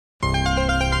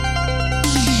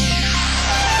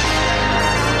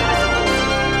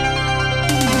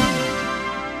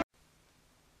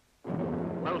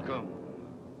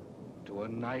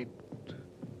night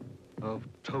of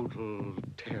total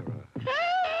terror.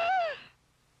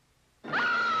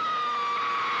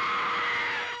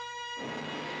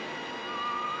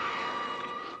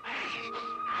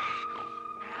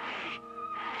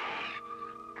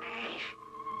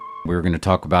 We're going to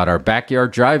talk about our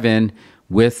backyard drive-in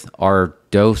with our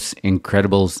Dos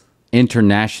Incredibles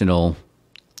international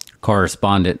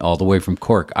correspondent all the way from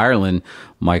Cork, Ireland,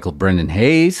 Michael Brendan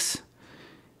Hayes.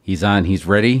 He's on. He's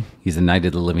ready. He's a Night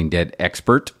of the Living Dead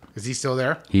expert. Is he still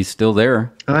there? He's still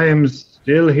there. I am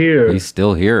still here. He's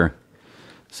still here.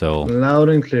 So loud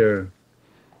and clear.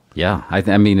 Yeah,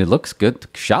 I mean, it looks good. The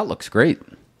shot looks great.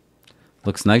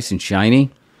 Looks nice and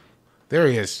shiny. There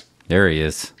he is. There he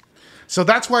is. So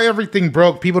that's why everything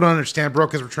broke. People don't understand broke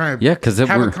because we're trying to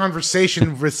have a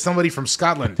conversation with somebody from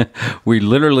Scotland. we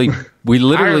literally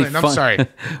Ireland, I'm sorry.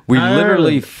 We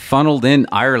literally funneled in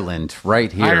Ireland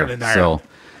right here. Ireland. So,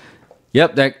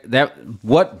 yep, that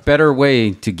what better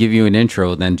way to give you an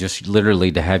intro than just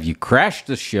literally to have you crash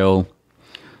the show?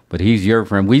 But he's your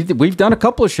friend. We've done a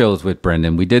couple of shows with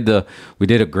Brendan. We did a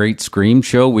great Scream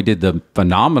show. We did the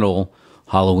phenomenal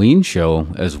Halloween show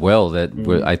as well. That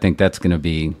I think it's going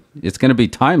to be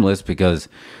timeless because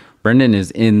Brendan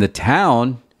is in the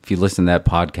town. If you listen to that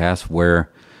podcast, where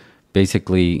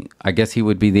basically I guess he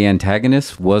would be the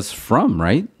antagonist was from,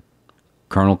 right?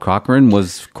 Colonel Cochrane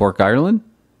was Cork, Ireland.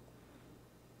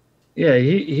 Yeah,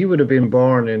 he would have been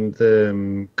born in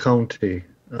the county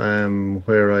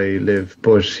where I live,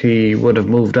 but he would have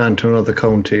moved on to another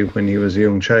county when he was a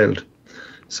young child.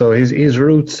 So his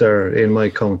roots are in my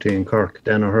county in Cork,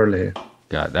 Dan O'Hurley.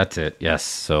 God, that's it. Yes.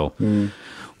 So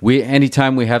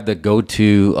anytime we have the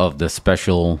go-to of the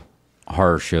special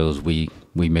horror shows, we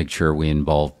make sure we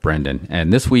involve Brendan.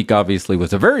 And this week obviously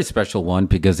was a very special one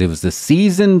because it was the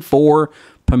season 4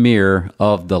 premiere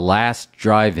of The Last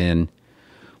Drive-In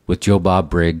with Joe Bob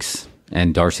Briggs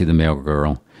and Darcy the Mail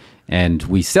Girl. And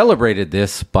we celebrated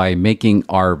this by making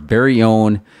our very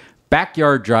own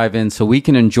backyard drive-in so we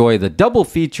can enjoy the double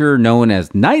feature known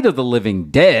as Night of the Living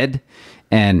Dead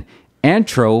and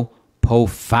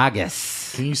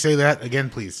Anthropophagus. Can you say that again,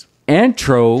 please?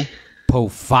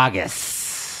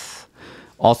 Anthropophagus,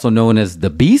 also known as The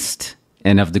Beast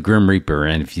and of the Grim Reaper.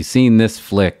 And if you've seen this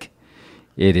flick,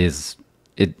 it's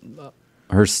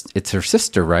her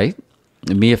sister, right?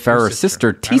 Mia Farrow's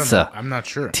sister, Tisa. I'm not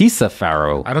sure. Tisa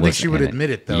Farrow. I don't think she would admit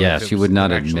it, though. Yeah, she would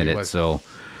not admit it. So,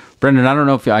 Brendan, I don't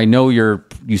know if I know you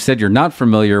said you're not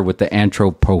familiar with the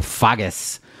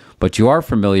Anthropophagus, but you are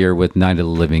familiar with Night of the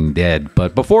Living Dead.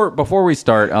 But before we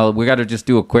start, we got to just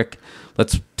do a quick,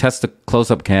 let's test the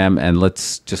close-up cam and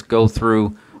let's just go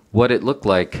through what it looked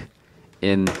like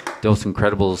in Dos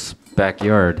Incredibles'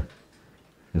 backyard.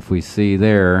 If we see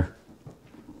there,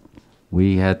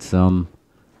 we had some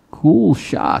cool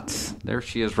shots. There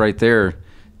she is right there,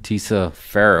 Tisa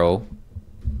Farrow.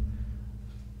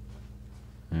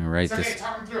 All right.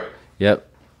 Talking through it. Yep.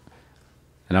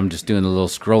 And I'm just doing a little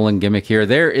scrolling gimmick here.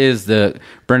 There is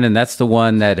Brendan, that's the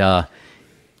one that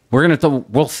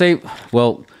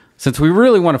since we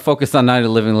really want to focus on Night of the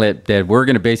Living Dead, we're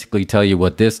going to basically tell you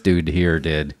what this dude here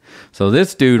did. So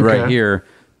this dude right here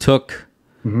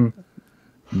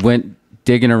went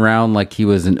digging around like he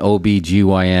was an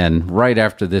OBGYN right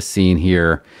after this scene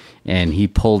here, and he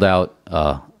pulled out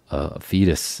a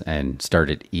fetus and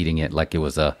started eating it like it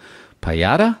was a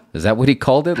payata. Is that what he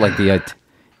called it? Like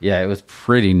yeah, it was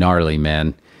pretty gnarly,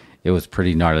 man. It was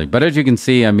pretty gnarly. But as you can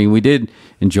see, I mean, we did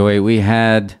enjoy it. We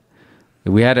had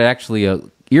actually a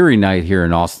eerie night here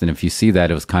in Austin. If you see that,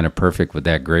 it was kind of perfect with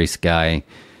that gray sky.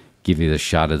 Give you the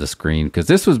shot of the screen because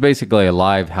this was basically a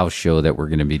live house show that we're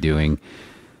going to be doing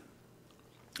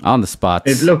on the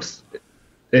spots. It looks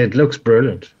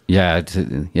brilliant. Yeah,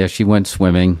 she went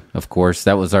swimming, of course.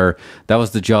 That was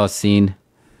the Jaws scene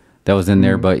that was in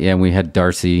there. But yeah, we had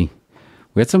Darcy.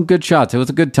 We had some good shots. It was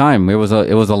a good time. It was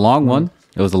a long one.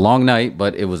 It was a long night,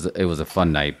 but it was a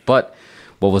fun night. But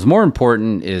what was more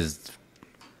important is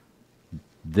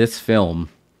this film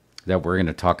that we're going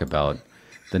to talk about,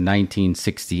 the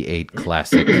 1968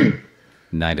 classic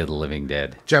Night of the Living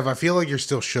Dead. Jeff, I feel like you're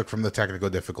still shook from the technical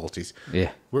difficulties.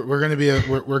 Yeah, we're going to be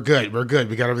we're good. We're good.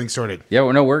 We got everything sorted. Yeah,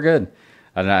 we're good.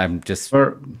 And I'm just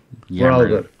we're all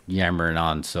good. Yammering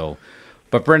on. So,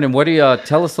 but Brendan, what do you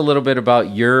tell us a little bit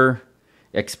about your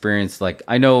experience? Like,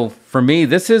 I know for me,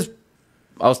 I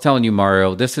was telling you,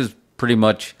 Mario, this is pretty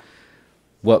much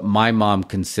what my mom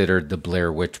considered the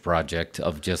Blair Witch Project,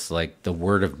 of just like the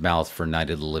word of mouth for Night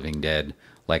of the Living Dead.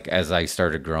 Like, as I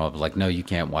started growing up, like, no, you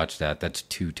can't watch that. That's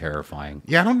too terrifying.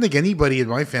 Yeah, I don't think anybody in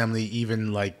my family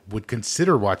even, like, would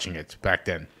consider watching it back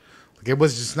then. Like, it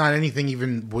was just not anything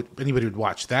even anybody would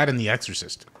watch. That and The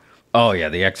Exorcist. Oh yeah,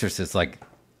 The Exorcist. Like,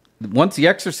 once The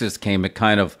Exorcist came, it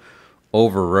kind of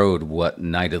overrode what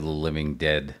Night of the Living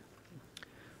Dead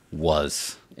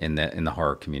was in the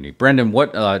horror community. Brendan,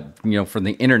 what from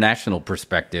the international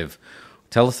perspective,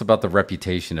 tell us about the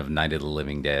reputation of Night of the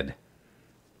Living Dead.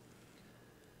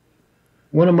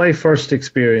 One of my first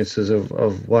experiences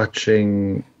of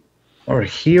watching or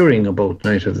hearing about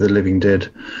Night of the Living Dead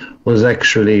was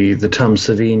actually the Tom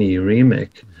Savini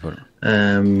remake.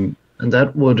 And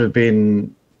that would have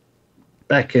been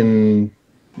back in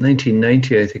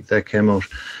 1990, I think that came out.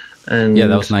 And yeah,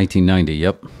 that was 1990,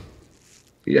 yep.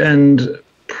 And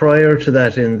prior to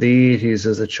that, in the 80s,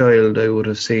 as a child, I would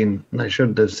have seen, and I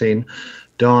should have seen,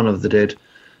 Dawn of the Dead,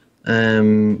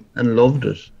 and loved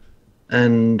it.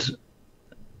 And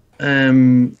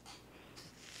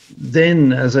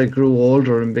then as I grew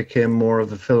older and became more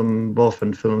of a film buff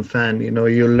and film fan,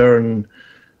 you learn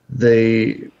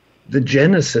the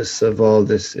genesis of all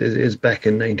this is back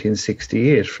in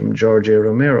 1968 from George A.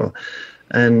 Romero.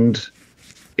 And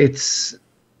it's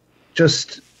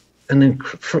just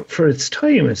for its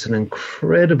time, it's an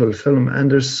incredible film,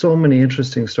 and there's so many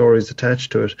interesting stories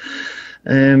attached to it.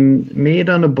 Made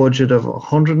on a budget of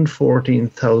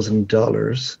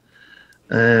 $114,000.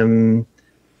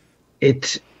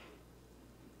 It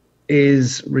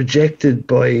is rejected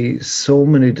by so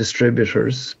many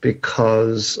distributors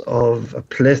because of a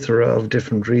plethora of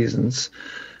different reasons.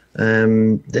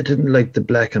 They didn't like the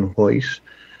black and white.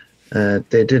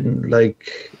 They didn't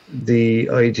like the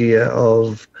idea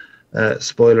of,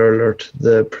 spoiler alert,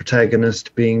 the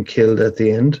protagonist being killed at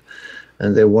the end,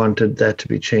 and they wanted that to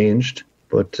be changed.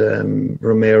 But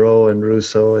Romero and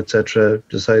Russo, etc.,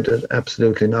 decided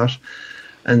absolutely not.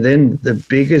 And then the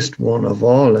biggest one of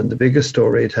all, and the biggest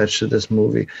story attached to this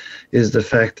movie, is the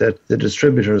fact that the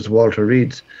distributors, Walter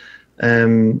Reed,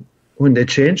 when they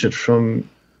changed it from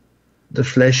The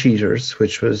Flesh Eaters,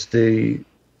 which was it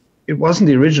wasn't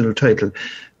the original title.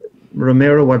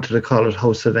 Romero wanted to call it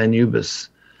House of Anubis.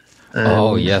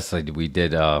 Oh, yes, we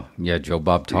did. Joe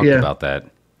Bob talked about that.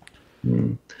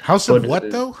 House of what,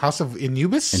 though? House of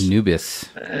Anubis? Anubis.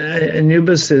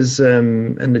 Anubis is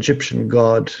an Egyptian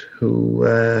god who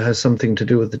has something to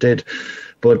do with the dead.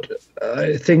 But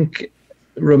I think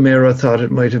Romero thought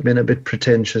it might have been a bit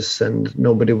pretentious and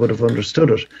nobody would have understood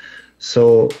it.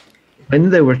 So when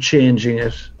they were changing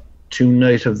it to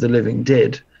Night of the Living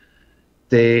Dead,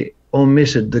 they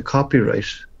omitted the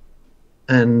copyright.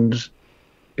 And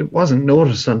it wasn't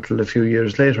noticed until a few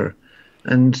years later.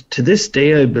 And to this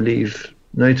day, I believe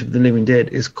Night of the Living Dead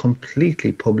is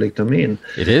completely public domain.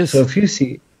 It is. So if you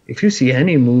see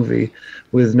any movie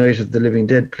with Night of the Living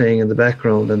Dead playing in the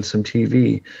background on some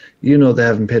TV, they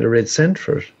haven't paid a red cent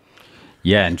for it.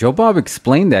 Yeah, and Joe Bob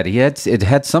explained that it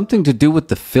had something to do with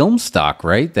the film stock,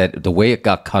 right? That the way it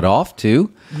got cut off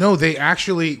too. No, they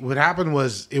actually, what happened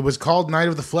was it was called Night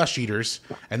of the Flesh Eaters,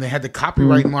 and they had the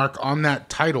copyright mark on that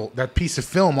title, that piece of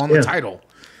film on the title.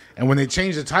 And when they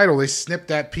changed the title, they snipped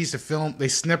that piece of film, they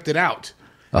snipped it out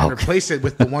and replaced it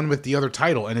with the one with the other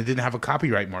title, and it didn't have a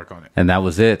copyright mark on it. And that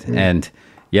was it. And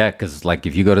yeah, because like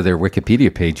if you go to their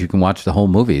Wikipedia page, you can watch the whole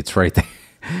movie. It's right there.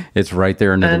 It's right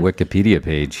there under the Wikipedia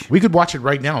page. We could watch it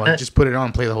right now and just put it on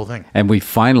and play the whole thing. And we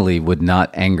finally would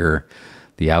not anger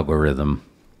the algorithm.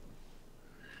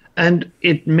 And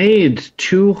it made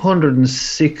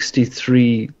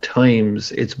 263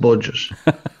 times its budget.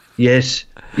 Yes.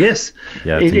 Yeah,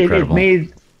 it's incredible. It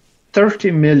made 30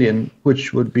 million,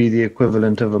 which would be the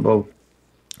equivalent of about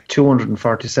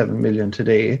 247 million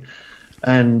today.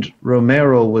 And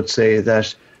Romero would say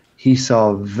that he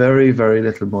saw very, very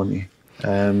little money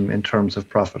in terms of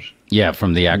profit. Yeah,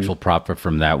 from the actual profit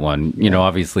from that one.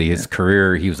 Obviously his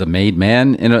career, he was a made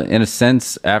man in a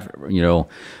sense. After,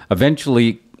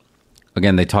 eventually,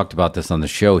 again, they talked about this on the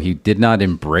show, he did not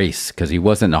embrace, because he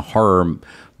wasn't a horror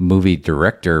movie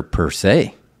director per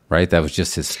se, right? That was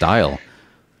just his style.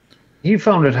 He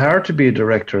found it hard to be a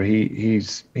director.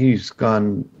 He's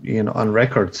gone on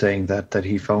record saying that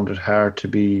he found it hard to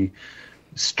be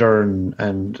stern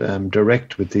and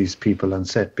direct with these people on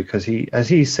set, because as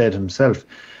he said himself,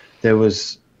 there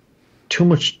was too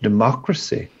much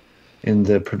democracy in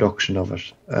the production of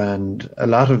it, and a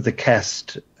lot of the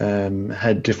cast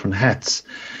had different hats,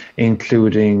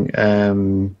 including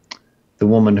the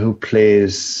woman who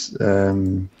plays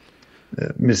Mr.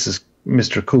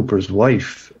 Cooper's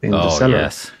wife in The Cellar.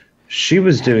 Yes. She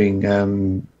was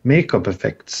doing makeup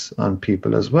effects on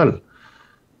people as well.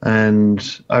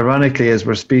 And ironically, as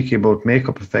we're speaking about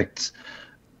makeup effects,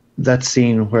 that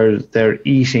scene where they're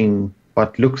eating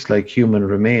what looks like human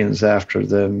remains after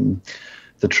the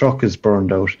truck is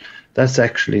burned out, that's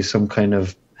actually some kind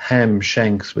of ham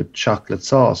shanks with chocolate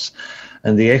sauce.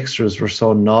 And the extras were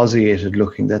so nauseated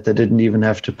looking that they didn't even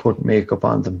have to put makeup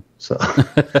on them. So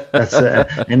that's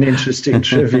an interesting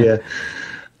trivia.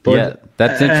 But, yeah,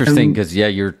 that's interesting because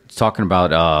you're talking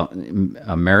about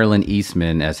Marilyn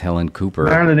Eastman as Helen Cooper.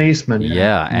 Marilyn Eastman.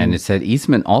 Yeah, and it said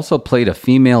Eastman also played a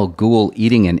female ghoul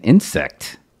eating an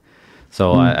insect.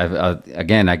 So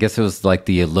again, I guess it was like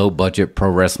the low budget pro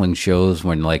wrestling shows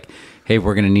when like, hey,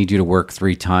 we're going to need you to work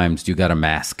 3 times. You got a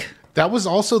mask. That was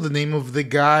also the name of the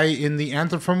guy in the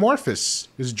Anthropomorphis.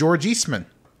 It was George Eastman.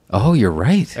 Oh, you're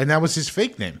right. And that was his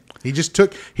fake name. He just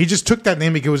took that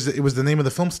name because it was the name of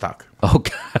the film stock. Oh,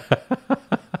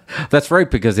 that's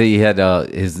right, because he had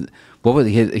his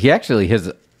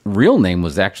real name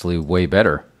was actually way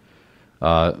better.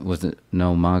 Was it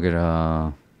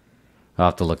Magada? I'll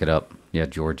have to look it up. Yeah,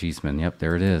 George Eastman. Yep,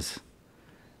 there it is.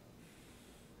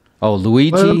 Oh,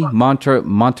 Luigi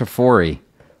Montefiore.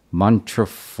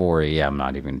 Montefiore. Yeah, I'm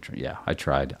not even. Yeah, I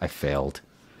tried. I failed.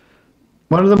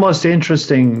 One of the most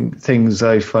interesting things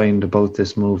I find about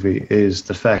this movie is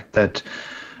the fact that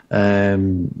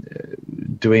Dwayne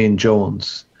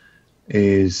Jones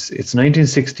it's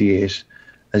 1968.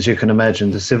 As you can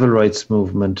imagine, the civil rights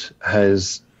movement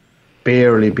has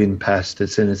barely been passed.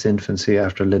 It's in its infancy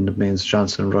after Lyndon Baines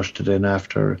Johnson rushed it in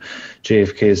after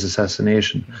JFK's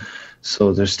assassination.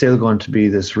 So there's still going to be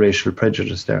this racial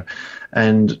prejudice there.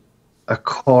 And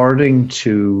according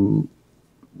to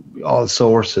all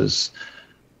sources,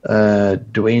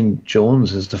 Dwayne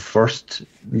Jones is the first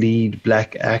lead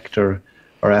black actor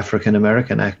or African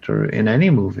American actor in any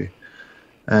movie.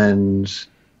 And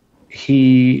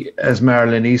he, as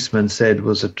Marilyn Eastman said,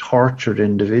 was a tortured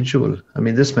individual. I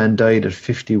mean, this man died at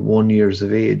 51 years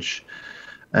of age.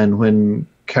 And when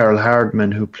Carol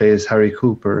Hardman, who plays Harry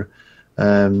Cooper,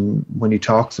 when he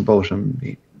talks about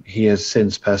him, he has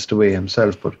since passed away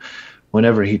himself, but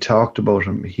whenever he talked about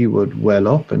him, he would well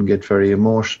up and get very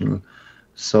emotional.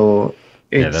 So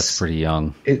that's pretty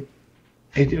young.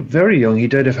 Very young. He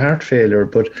died of heart failure,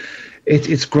 but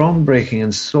it's groundbreaking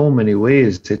in so many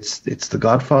ways. It's the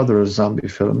godfather of zombie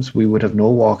films. We would have no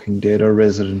Walking Dead or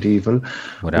Resident Evil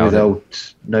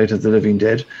without Night of the Living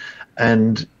Dead,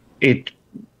 and it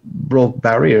broke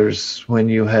barriers when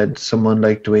you had someone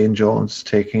like Dwayne Jones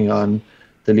taking on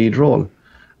the lead role.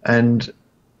 And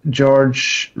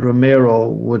George Romero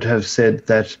would have said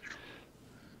that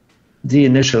the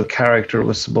initial character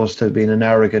was supposed to have been an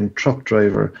arrogant truck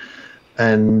driver,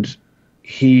 and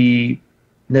he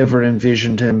never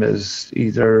envisioned him as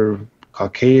either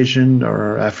Caucasian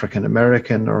or African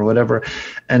American or whatever.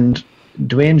 And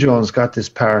Dwayne Jones got this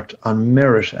part on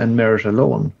merit and merit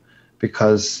alone,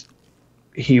 because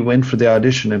he went for the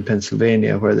audition in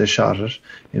Pennsylvania where they shot it,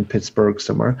 in Pittsburgh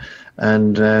somewhere,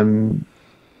 and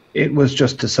it was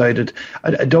just decided.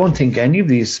 I don't think any of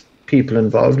these people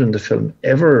involved in the film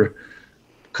ever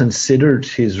considered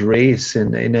his race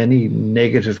in any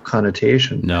negative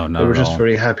connotation. No, not They were at just all.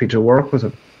 very happy to work with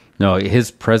him. No,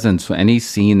 his presence, any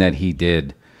scene that he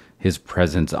did, his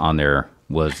presence on there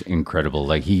was incredible.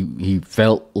 Like he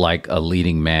felt like a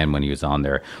leading man when he was on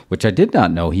there, which I did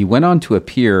not know. He went on to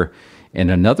appear in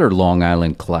another Long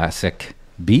Island classic,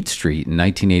 Beat Street, in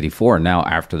 1984. Now,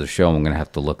 after the show, I'm going to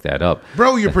have to look that up.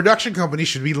 Bro, your production company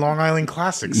should be Long Island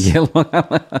Classics. Yeah,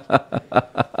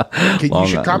 You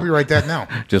should copyright that now.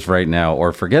 just right now,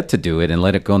 or forget to do it and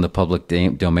let it go in the public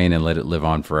domain and let it live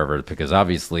on forever, because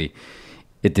obviously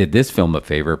it did this film a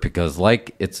favor, because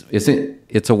like It's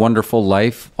a Wonderful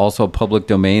Life, also public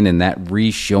domain, and that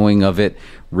re-showing of it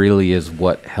really is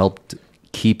what helped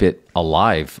keep it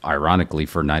alive, ironically,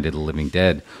 for Night of the Living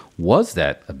Dead, was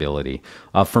that ability.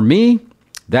 For me,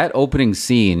 that opening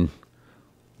scene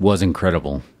was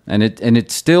incredible, and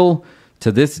it still,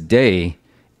 to this day,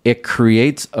 it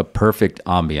creates a perfect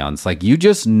ambiance. Like, you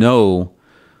just know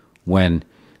when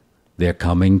they're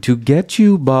coming to get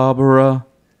you, Barbara.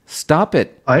 Stop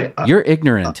it. You're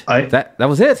ignorant. That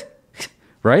was it.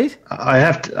 Right? I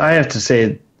have to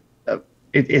say,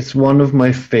 it's one of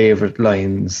my favorite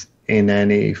lines in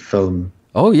any film.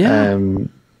 Oh yeah.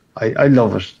 I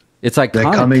love it. It's iconic.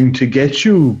 They're coming to get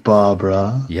you,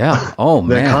 Barbara. Yeah. Oh man.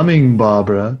 They're coming,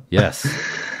 Barbara. Yes.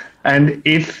 And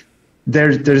if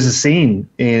there's a scene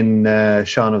in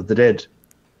Shaun of the Dead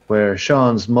where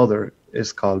Sean's mother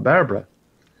is called Barbara,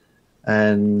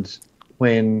 and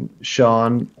when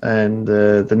Sean and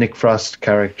the Nick Frost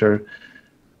character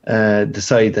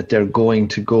decide that they're going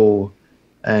to go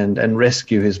and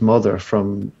rescue his mother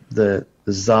from the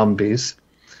zombies,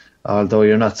 although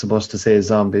you're not supposed to say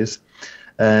zombies,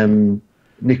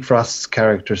 Nick Frost's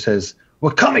character says,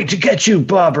 "We're coming to get you,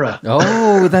 Barbara."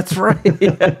 Oh, that's right.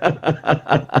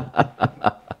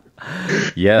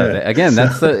 Yeah, again,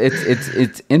 that's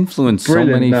it's influenced so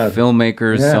Brilliant, many man.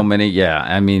 filmmakers, Yeah. so many. Yeah,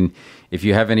 I mean, if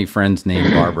you have any friends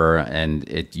named Barbara and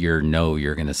you're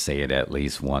going to say it at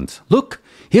least once. Look,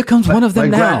 here comes one of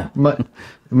them now.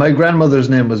 My grandmother's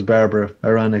name was Barbara,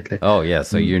 ironically. Oh yeah,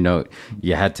 so you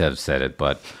had to have said it,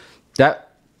 but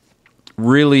that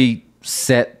really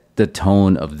set the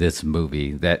tone of this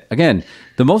movie. That again,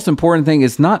 the most important thing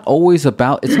is not always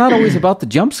about the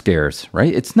jump scares,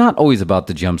 right? It's not always about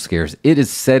the jump scares. It is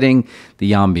setting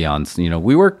the ambiance. You know,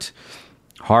 we worked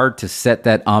hard to set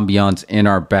that ambiance in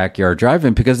our backyard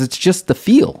drive-in because it's just the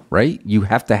feel, right? You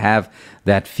have to have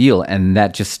that feel, and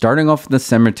that just starting off in the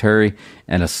cemetery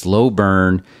and a slow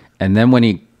burn, and then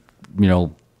when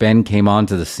Ben came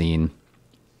onto the scene,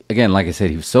 again, like I said,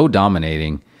 he was so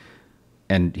dominating,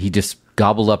 and he just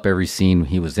gobbled up every scene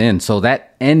he was in. So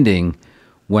that ending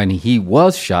when he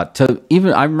was shot,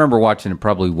 I remember watching it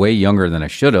probably way younger than I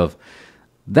should have.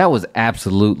 That was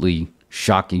absolutely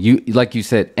shocking. Like you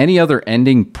said, any other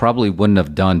ending probably wouldn't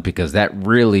have done, because that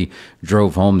really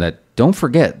drove home that don't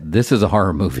forget, this is a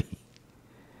horror movie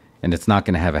and it's not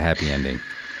going to have a happy ending.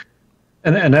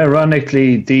 And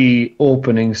ironically, the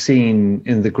opening scene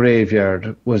in the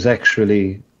graveyard was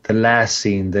actually the last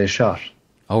scene they shot.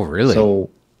 Oh, really? So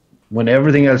when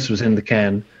everything else was in the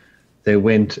can, they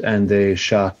went and they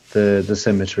shot the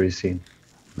cemetery scene.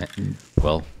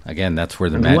 Well, again, that's where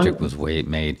the magic was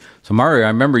made. So Mario, I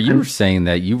remember you were saying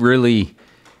that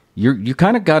you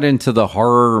kind of got into the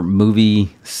horror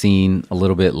movie scene a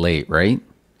little bit late, right?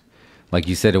 Like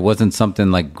you said, it wasn't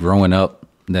something like growing up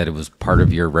that it was part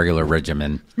of your regular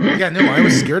regimen. Yeah, no, I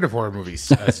was scared of horror movies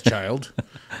as a child.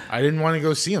 I didn't want to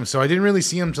go see them, so I didn't really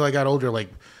see them until I got older, like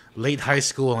late high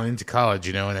school and into college,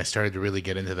 and I started to really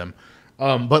get into them.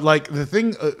 But like the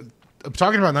thing, I'm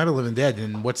talking about Night of the Living Dead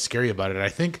and what's scary about it. I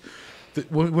think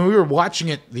that when we were watching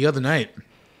it the other night,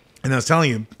 and I was telling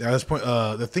you at this point,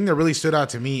 the thing that really stood out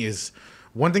to me is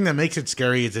one thing that makes it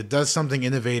scary is it does something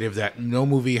innovative that no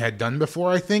movie had done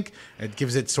before. I think it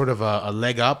gives it sort of a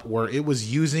leg up, where it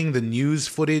was using the news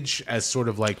footage as sort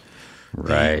of like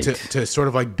right to sort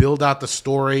of like build out the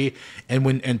story.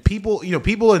 And people,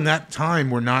 people in that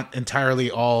time were not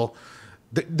entirely all.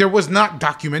 There was not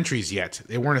documentaries yet;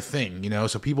 they weren't a thing,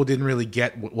 so people didn't really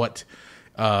get what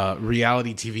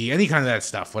reality TV, any kind of that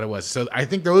stuff, what it was. So I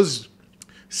think those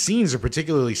scenes are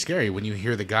particularly scary when you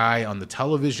hear the guy on the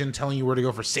television telling you where to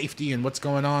go for safety and what's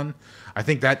going on. I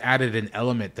think that added an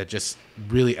element that just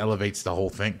really elevates the whole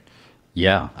thing.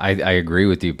 Yeah, I agree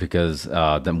with you, because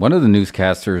one of the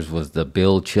newscasters was the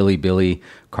Chili Billy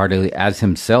Cardilli as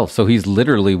himself. So he's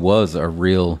literally was a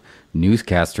real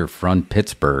newscaster from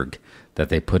Pittsburgh that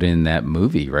they put in that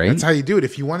movie, right? That's how you do it.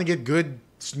 If you want to get good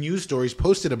news stories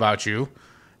posted about you,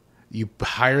 you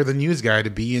hire the news guy to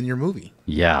be in your movie.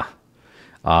 Yeah.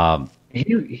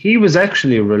 He was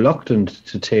actually reluctant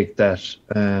to take that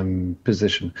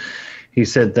position. He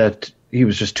said that he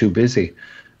was just too busy.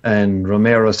 And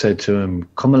Romero said to him,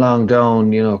 come along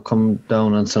down, come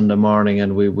down on Sunday morning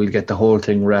and we'll get the whole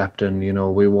thing wrapped, and,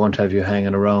 we won't have you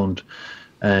hanging around.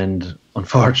 And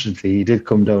unfortunately, he did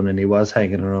come down and he was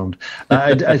hanging around.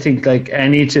 I think like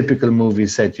any typical movie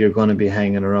set, you're going to be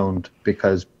hanging around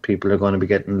because people are going to be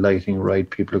getting lighting right.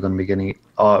 People are going to be getting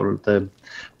all the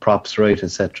props right,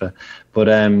 etc. But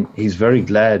he's very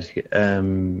glad. I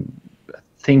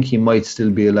think he might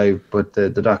still be alive, but the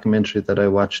documentary that I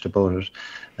watched about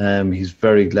it, he's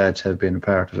very glad to have been a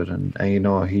part of it. And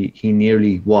he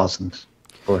nearly wasn't,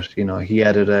 but he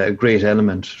added a great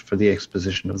element for the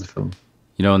exposition of the film.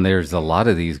 And there's a lot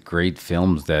of these great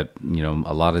films that,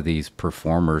 a lot of these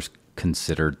performers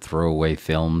considered throwaway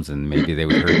films, and maybe they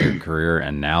would hurt their career,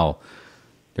 and now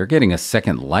they're getting a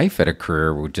second life at a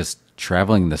career with just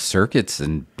traveling the circuits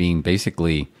and being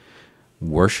basically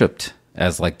worshipped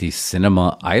as like these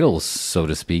cinema idols, so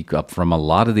to speak, up from a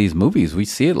lot of these movies. We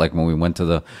see it like when we went to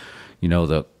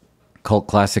the cult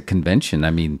classic convention.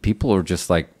 I mean, people are just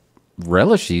like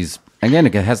relish these. Again,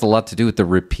 it has a lot to do with the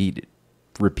repeated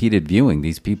viewing.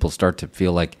 These people start to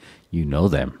feel like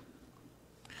them.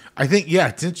 I think,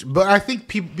 yeah, but I think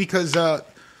people, because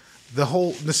the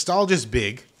whole nostalgia is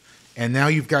big, and now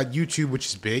you've got YouTube, which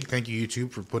is big. Thank you,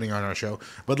 YouTube, for putting on our show.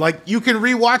 But like, you can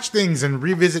rewatch things and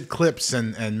revisit clips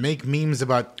and make memes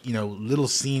about little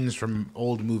scenes from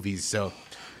old movies. So,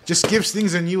 just gives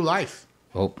things a new life.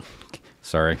 Oh,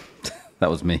 sorry, that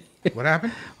was me. What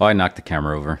happened? Oh, I knocked the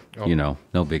camera over. Oh.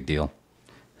 No big deal.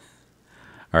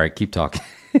 All right, keep talking.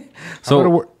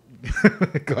 So,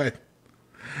 go ahead.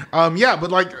 Yeah,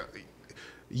 but like,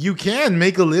 you can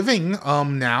make a living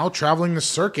now traveling the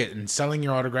circuit and selling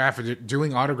your autograph and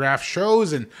doing autograph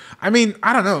shows. And I mean,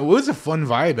 I don't know. It was a fun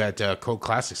vibe at Cult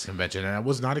Classics Convention, and I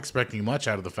was not expecting much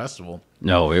out of the festival.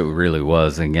 No, it really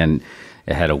was. Again,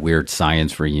 it had a weird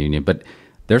science reunion, but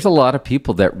there's a lot of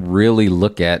people that really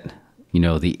look at,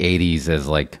 the 80s as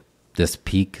like this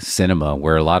peak cinema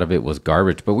where a lot of it was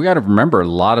garbage. But we got to remember a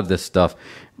lot of this stuff,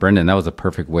 Brendan, that was a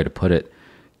perfect way to put it.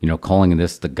 Calling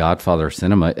this the Godfather of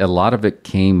cinema, a lot of it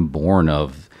came born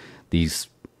of these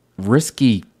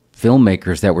risky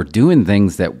filmmakers that were doing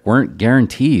things that weren't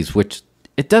guarantees, which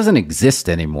it doesn't exist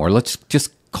anymore. Let's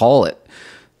just call it.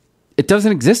 It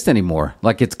doesn't exist anymore.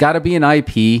 Like, it's got to be an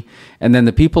IP, and then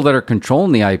the people that are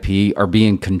controlling the IP are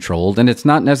being controlled, and it's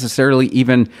not necessarily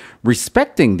even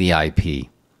respecting the IP,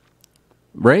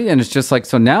 right? And it's just like,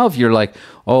 so now if you're like,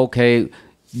 oh, okay,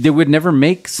 they would never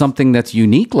make something that's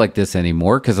unique like this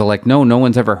anymore because they're like, no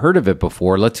one's ever heard of it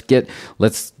before. Let's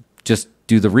just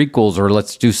do the requels, or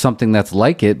let's do something that's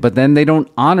like it. But then they don't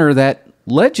honor that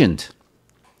legend.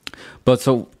 But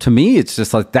so to me, it's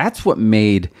just like, that's what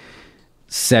made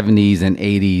 70s and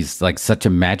 80s like such a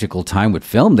magical time with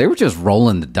film. They were just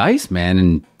rolling the dice, man.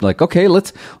 And like, okay,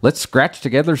 let's scratch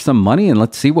together some money and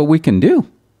let's see what we can do.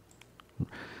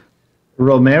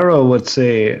 Romero would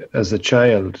say as a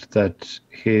child that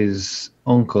his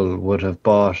uncle would have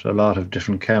bought a lot of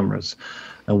different cameras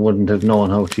and wouldn't have known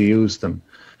how to use them.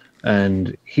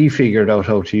 And he figured out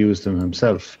how to use them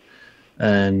himself.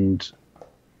 And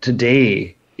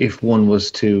today, if one was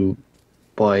to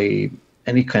buy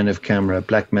any kind of camera,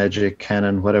 Blackmagic,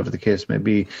 Canon, whatever the case may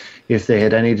be, if they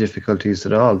had any difficulties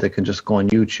at all, they can just go on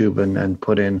YouTube and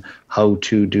put in how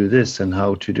to do this and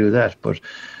how to do that. But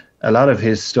a lot of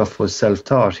his stuff was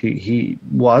self-taught. He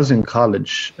was in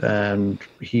college and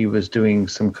he was doing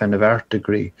some kind of art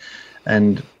degree.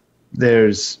 And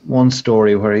there's one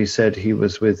story where he said he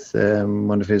was with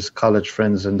one of his college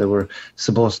friends and they were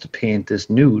supposed to paint this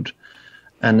nude.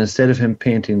 And instead of him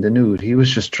painting the nude, he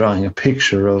was just drawing a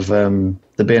picture of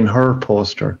the Ben-Hur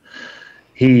poster.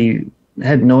 He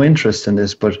had no interest in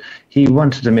this, but he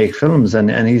wanted to make films.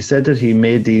 And he said that he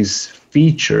made these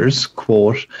features,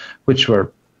 quote, which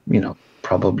were,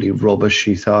 probably rubbish,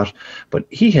 he thought, but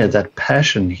he had that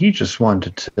passion. He just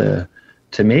wanted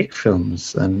to make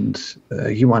films, and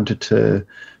he wanted to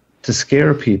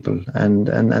scare people, and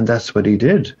that's what he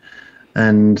did.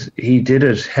 And he did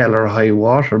it hell or high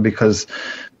water, because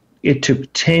it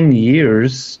took 10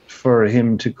 years for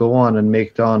him to go on and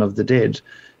make Dawn of the Dead,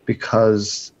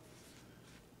 because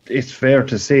it's fair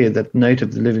to say that Night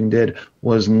of the Living Dead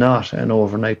was not an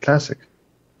overnight classic.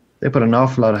 They put an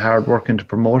awful lot of hard work into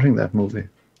promoting that movie.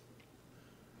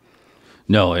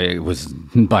 No, it was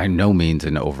by no means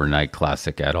an overnight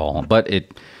classic at all. But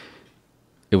it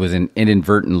was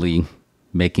inadvertently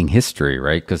making history,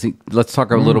 right? Because let's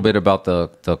talk a little bit about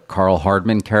the Carl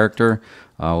Hardman character.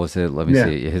 Let me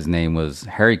see. His name was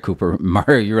Harry Cooper.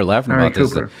 Mario, you were laughing Harry about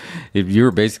this. Cooper. You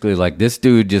were basically like, this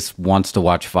dude just wants to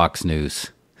watch Fox News,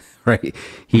 right?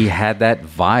 He had that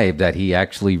vibe that he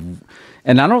actually...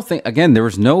 And I don't think, again, there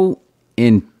was no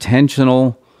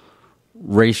intentional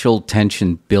racial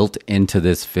tension built into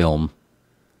this film.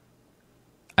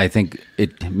 I think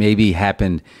it maybe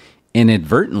happened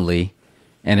inadvertently,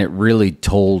 and it really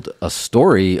told a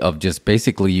story of just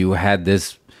basically you had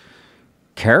this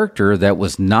character that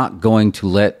was not going to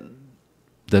let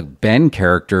the Ben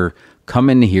character come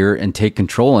in here and take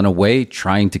control, in a way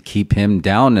trying to keep him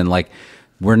down and like,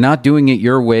 we're not doing it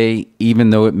your way,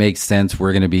 even though it makes sense.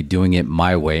 We're going to be doing it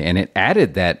my way. And it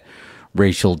added that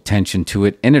racial tension to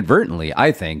it inadvertently,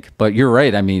 I think. But you're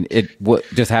right. I mean, it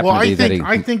just happened to be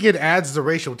I think it adds the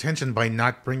racial tension by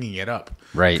not bringing it up.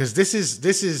 Right. Because this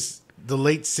is the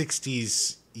late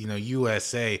 60s,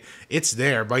 USA. It's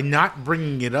there. By not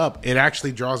bringing it up, it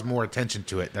actually draws more attention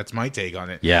to it. That's my take on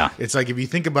it. Yeah. It's like, if you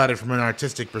think about it from an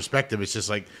artistic perspective, it's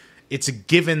just like, it's a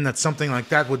given that something like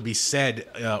that would be said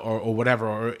or whatever,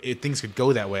 or things could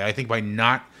go that way. I think by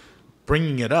not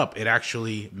bringing it up, it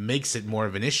actually makes it more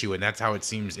of an issue, and that's how it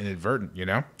seems inadvertent,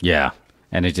 Yeah.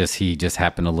 And he just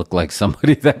happened to look like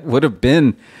somebody that would have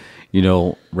been,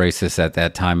 racist at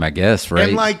that time, I guess, right?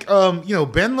 And like,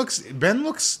 Ben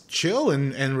looks chill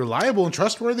and reliable and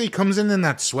trustworthy. He comes in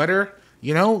that sweater,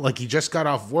 like he just got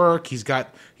off work. He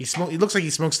looks like he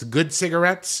smokes the good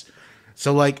cigarettes.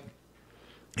 So like,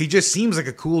 he just seems like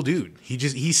a cool dude.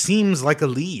 He seems like a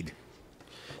lead.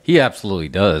 He absolutely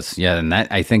does. Yeah, and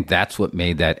I think that's what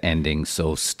made that ending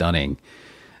so stunning.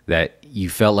 That you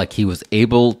felt like he was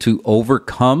able to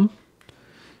overcome,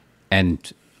 and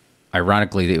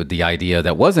ironically, the idea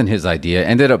that wasn't his idea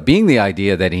ended up being the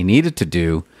idea that he needed to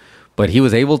do, but he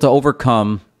was able to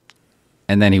overcome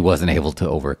and then he wasn't able to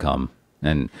overcome.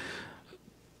 And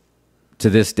to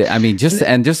this day, I mean,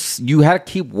 just you had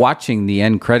to keep watching the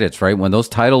end credits, right? When those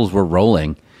titles were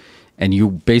rolling, and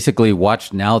you basically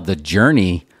watched now the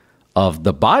journey of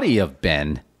the body of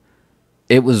Ben.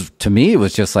 It was, to me, it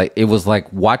was just like, it was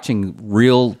like watching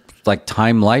real, like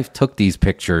Time Life took these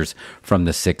pictures from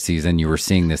the 60s and you were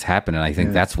seeing this happen. And I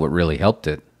think that's what really helped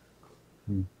it.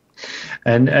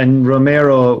 And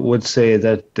Romero would say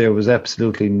that there was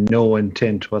absolutely no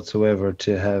intent whatsoever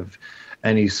to have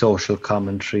any social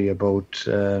commentary about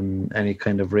any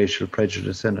kind of racial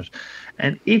prejudice in it.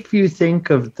 And if you think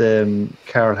of the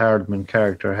Carl Hardman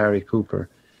character, Harry Cooper,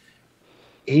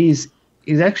 he's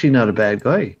actually not a bad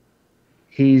guy.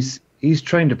 He's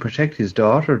trying to protect his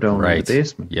daughter down in the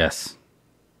basement. Yes.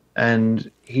 And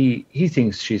he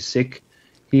thinks she's sick.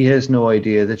 He has no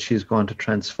idea that she's going to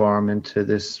transform into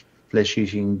this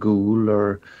flesh-eating ghoul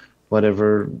or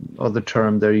whatever other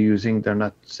term they're using. They're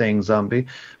not saying zombie.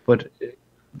 But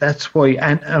that's why,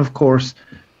 and of course,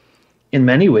 in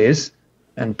many ways,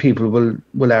 and people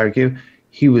will argue,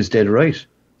 he was dead right.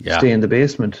 Yeah. Stay in the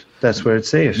basement. That's where it's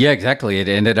safe. Yeah, exactly. It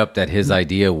ended up that his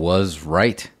idea was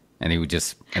right. And he would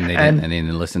just, and they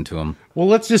didn't listen to him. Well,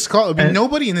 let's just call it, I mean,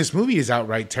 nobody in this movie is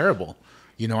outright terrible.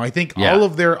 You know, I think all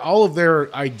of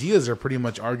their ideas are pretty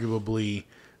much arguably,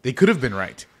 they could have been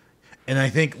right. And I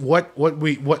think what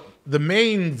the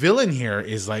main villain here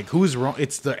is like, who's wrong?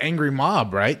 It's the angry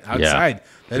mob, right? Outside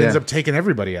that ends up taking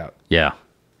everybody out. Yeah.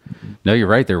 No, you're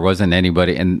right. There wasn't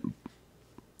anybody. And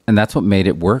that's what made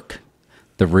it work.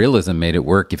 The realism made it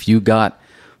work. If you got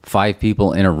 5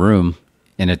 people in a room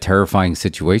in a terrifying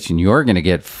situation, you are going to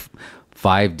get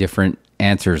 5 different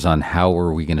answers on how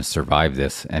are we going to survive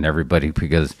this. And everybody,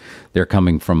 because they're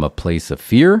coming from a place of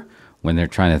fear when they're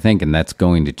trying to think, and that's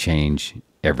going to change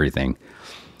everything.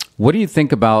 What do you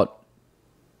think about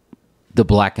the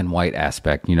black and white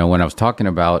aspect? You know, when I was talking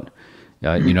about,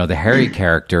 the Harry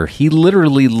character, he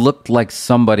literally looked like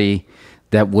somebody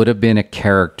that would have been a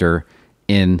character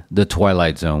in the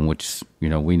Twilight Zone, which,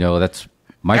 we know that's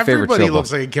my favorite show. Everybody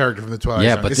looks like a character from the Twilight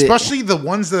Zone, but especially the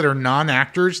ones that are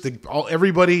non-actors.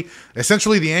 Everybody,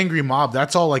 essentially the angry mob,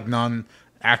 that's all like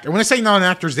non-actor. When I say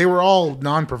non-actors, they were all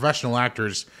non-professional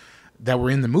actors that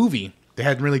were in the movie. They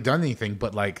hadn't really done anything,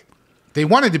 but like they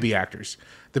wanted to be actors.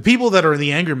 The people that are in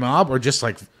the angry mob are just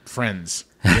like friends.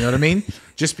 You know what I mean?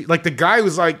 Like the guy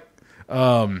was like,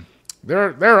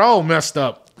 they're all messed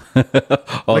up.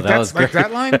 That was like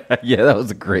that line. Yeah, that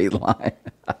was a great line.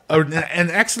 An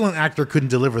excellent actor couldn't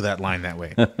deliver that line that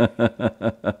way.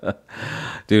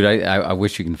 Dude, I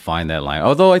wish you can find that line.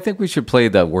 Although I think we should play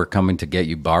the "We're Coming to Get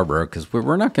You, Barbara," because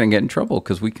we're not going to get in trouble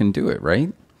because we can do it,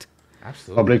 right?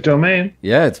 Absolutely. Public domain.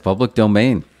 Yeah, it's public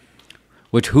domain.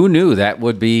 Which, who knew that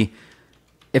would be?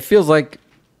 It feels like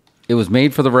it was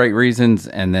made for the right reasons,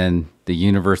 and then the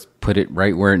universe put it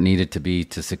right where it needed to be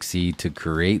to succeed, to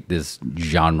create this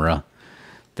genre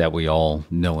that we all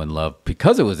know and love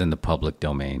because it was in the public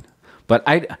domain. But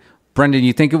Brendan,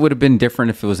 you think it would have been different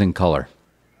if it was in color?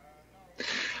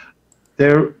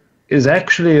 There is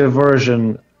actually a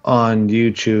version on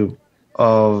YouTube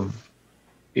of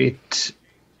it.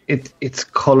 It's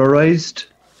colorized.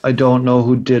 I don't know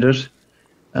who did it,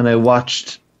 and I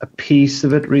watched a piece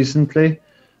of it recently,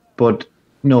 but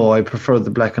no, I prefer the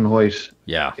black and white.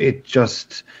 Yeah. It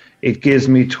gives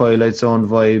me Twilight Zone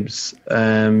vibes,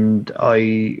 and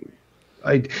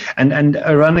and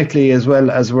ironically, as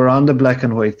well, as we're on the black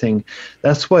and white thing,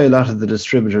 that's why a lot of the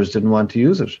distributors didn't want to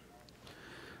use it.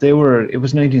 It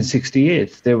was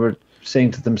 1968. They were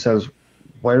saying to themselves,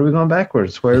 why are we going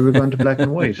backwards? Why are we going to black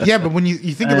and white? Yeah, but when you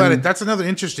think about it, that's another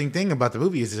interesting thing about the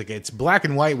movie is like it's black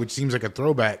and white, which seems like a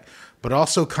throwback, but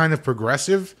also kind of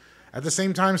progressive at the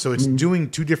same time. So it's doing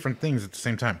 2 different things at the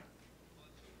same time.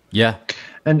 Yeah.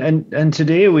 And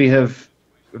today we have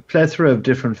a plethora of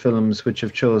different films which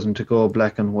have chosen to go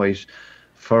black and white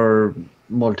for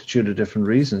multitude of different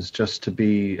reasons, just to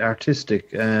be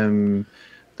artistic. The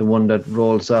one that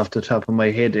rolls off the top of my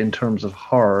head in terms of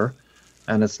horror,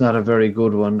 and it's not a very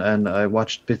good one, and I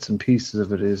watched bits and pieces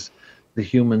of it, is The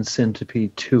Human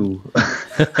Centipede 2.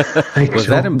 Was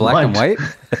that in black and white?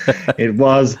 It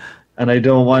was, and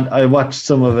I watched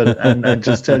some of it, and I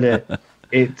just tell you,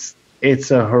 it's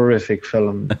a horrific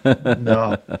film.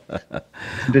 No. A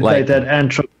bit like that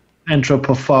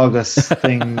Anthropophagus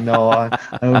thing. No, I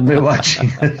wouldn't be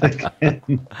watching it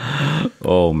again.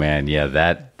 Oh, man, yeah,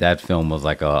 that film was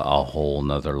like a whole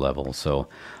nother level, so...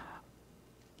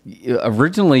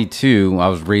 Originally, too, I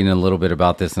was reading a little bit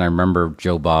about this, and I remember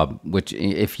Joe Bob, which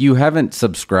if you haven't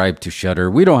subscribed to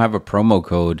Shudder, we don't have a promo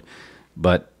code,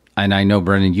 but and I know,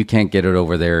 Brendan, you can't get it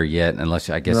over there yet, unless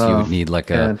I guess you would need like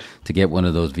to get one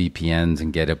of those VPNs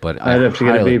and get it. But I'd have to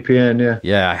get a VPN, yeah.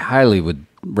 Yeah, I highly would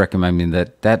recommend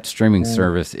that streaming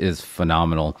service is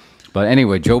phenomenal. But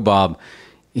anyway, Joe Bob,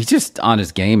 he's just on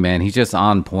his game, man. He's just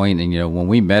on point. And, when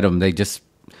we met him,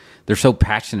 they're so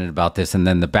passionate about this. And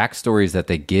then the backstories that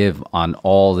they give on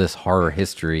all this horror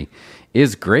history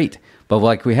is great. But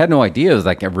like, we had no idea. It was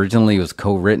like, originally it was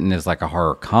co-written as like a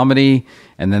horror comedy.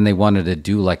 And then they wanted to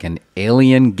do like an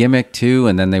alien gimmick too.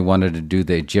 And then they wanted to do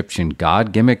the Egyptian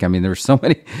god gimmick. I mean, there were so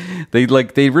many,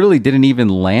 they really didn't even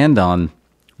land on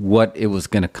what it was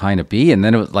going to kind of be. And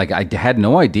then it was like, I had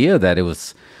no idea that it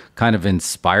was kind of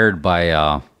inspired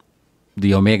by,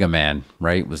 the Omega Man,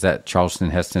 right? Was that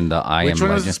Charlton Heston, the I Am Legend? Which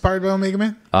one was inspired by Omega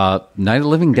Man? Night of the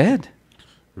Living Dead.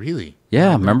 Really?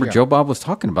 Yeah, remember Joe Bob was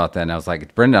talking about that, and I was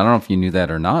like, Brendan, I don't know if you knew that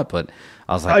or not, but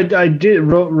I was like... I did.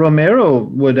 Romero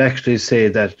would actually say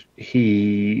that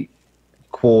he,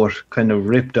 quote, kind of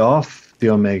ripped off the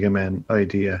Omega Man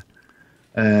idea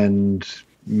and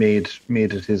made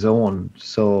it his own.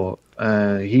 So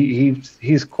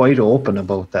he's quite open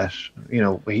about that.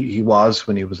 He was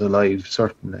when he was alive,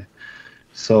 certainly.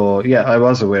 So yeah, I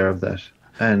was aware of that,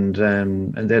 and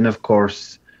then of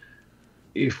course,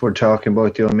 if we're talking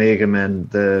about the Omega Man,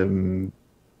 the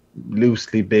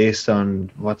loosely based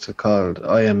on what's it called,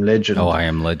 I Am Legend. Oh, I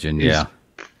Am Legend, yeah.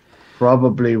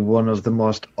 Probably one of the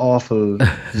most awful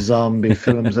zombie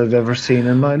films I've ever seen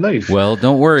in my life. Well,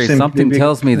 don't worry. Something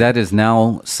tells me that is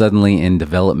now suddenly in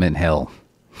development hell.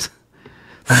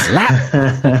 Slap.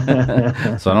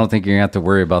 So I don't think you're gonna have to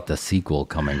worry about the sequel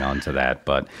coming on to that.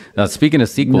 But speaking of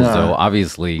sequels, though,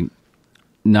 obviously,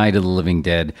 Night of the Living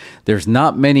Dead. There's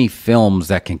not many films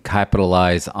that can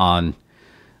capitalize on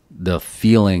the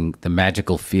feeling, the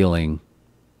magical feeling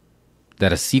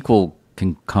that a sequel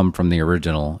can come from the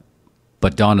original.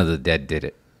 But Dawn of the Dead did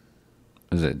it.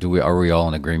 Are we all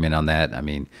in agreement on that? I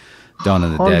mean, Dawn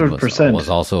of the 100%. Dead was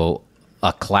also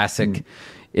a classic.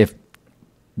 If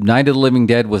Night of the Living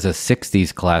Dead was a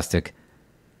 60s classic,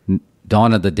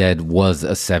 Dawn of the Dead was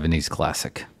a 70s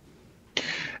classic.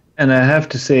 And I have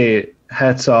to say,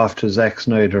 hats off to Zack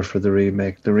Snyder for the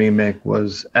remake. The remake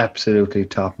was absolutely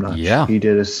top-notch. Yeah. He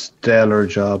did a stellar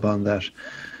job on that.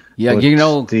 Yeah, but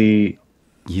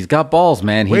he's got balls,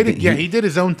 man. He did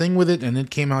his own thing with it, and it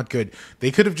came out good. They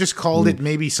could have just called it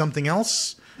maybe something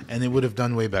else, and it would have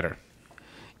done way better.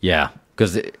 Yeah,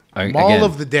 because... Mall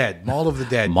of the Dead Mall of the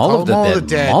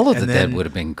Dead would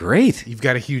have been great. You've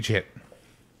got a huge hit.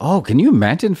 Oh, can you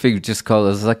imagine if you just call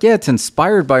it? It's like, yeah, it's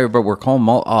inspired by, but we're calling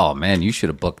Mall. Oh man, you should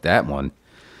have booked that one.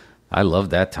 I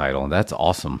love that title. That's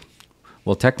awesome.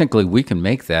 Well, technically, we can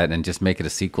make that and just make it a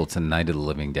sequel to Night of the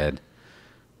Living Dead,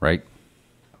 right?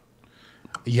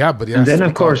 Yeah, but and then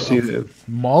of course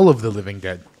Mall of the Living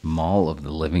Dead. Mall of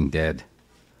the Living Dead.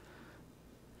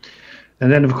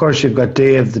 And then of course you've got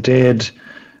Day of the Dead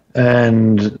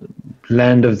and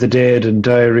Land of the Dead and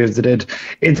Diary of the Dead.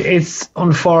 It's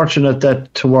unfortunate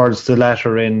that towards the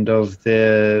latter end of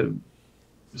the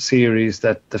series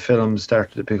that the films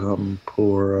started to become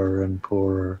poorer and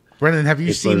poorer. Brendan, have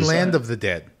you seen Land of the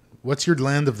Dead? What's your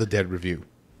Land of the Dead review?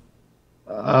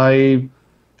 I've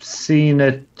seen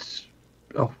it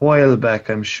a while back,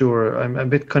 I'm sure. I'm a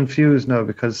bit confused now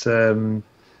because I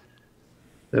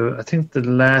think the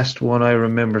last one I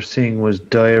remember seeing was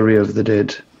Diary of the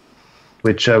Dead,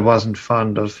 which I wasn't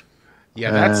fond of.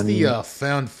 Yeah, that's the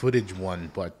found footage one,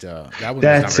 but that one was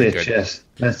that's not very it. good.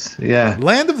 Yes,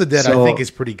 Land of the Dead, I think, is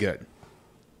pretty good.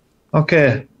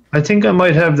 Okay, I think I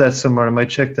might have that somewhere. I might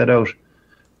check that out.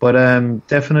 But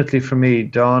definitely for me,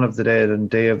 Dawn of the Dead and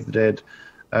Day of the Dead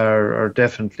are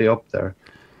definitely up there,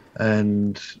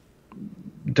 and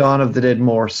Dawn of the Dead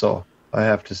more so, I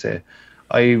have to say.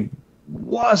 I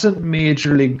wasn't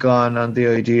majorly gone on the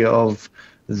idea of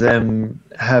them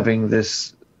having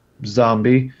this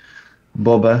zombie,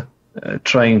 Bubba,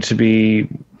 trying to be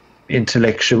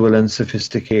intellectual and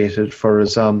sophisticated for a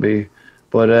zombie.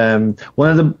 But one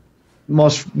of the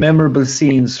most memorable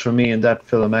scenes for me in that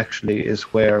film actually is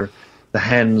where the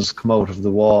hands come out of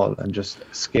the wall and just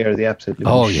scare the absolute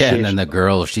shit. And then the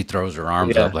girl, she throws her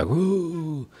arms up like,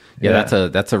 woo. Yeah,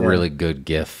 that's a really good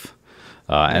gif.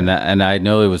 And I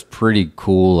know it was pretty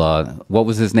cool. What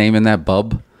was his name in that,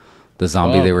 Bub? The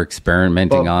zombie they were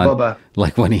experimenting on. Bubba.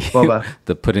 Like when he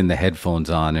putting the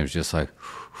headphones on, it was just like...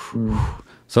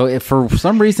 So if for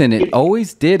some reason it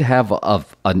always did have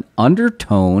an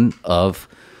undertone of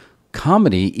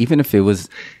comedy, even if it was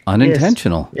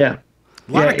unintentional. Yes. Yeah.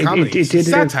 A lot of comedy. It's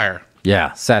satire.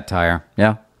 Yeah, satire.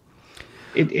 Yeah.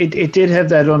 It did have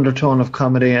that undertone of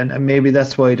comedy, and maybe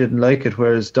that's why I didn't like it,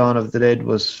 whereas Dawn of the Dead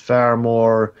was far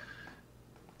more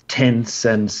tense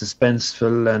and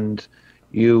suspenseful, and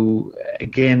you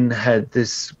again had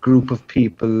this group of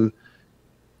people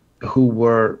who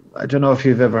were, I don't know if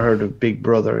you've ever heard of Big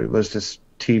Brother. It was this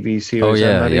TV series. Oh,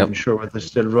 yeah, I'm not yep. even sure whether they're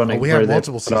still running. We where have they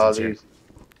multiple put all seasons here. these-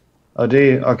 Oh, do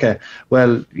you? Okay.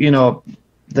 Well,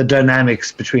 the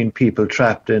dynamics between people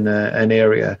trapped in an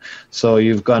area. So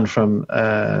you've gone from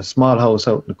a small house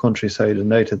out in the countryside, a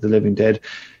Night of the Living Dead,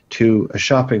 to a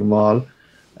shopping mall.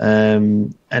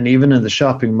 And even in the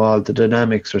shopping mall, the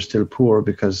dynamics are still poor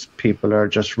because people are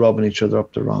just rubbing each other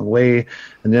up the wrong way.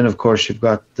 And then, of course, you've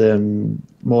got the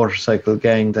motorcycle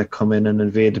gang that come in and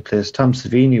invade the place. Tom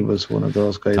Savini was one of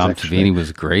those guys. Tom actually. Savini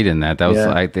was great in that. That was,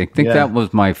 Yeah. I think Yeah. that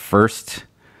was my first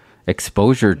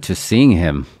exposure to seeing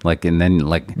him. Like, and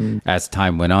then as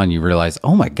time went on, you realize,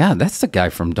 oh my God, that's the guy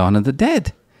from Dawn of the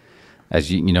Dead. As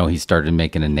he started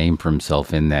making a name for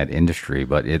himself in that industry.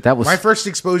 But that was My first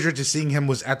exposure to seeing him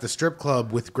was at the strip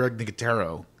club with Greg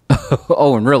Nicotero.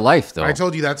 oh, in real life though. I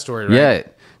told you that story, right? Yeah.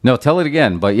 No, tell it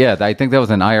again. But yeah, I think that was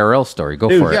an IRL story. Go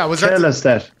Dude, for it. Yeah, was that Tell us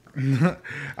that.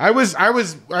 I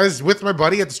was with my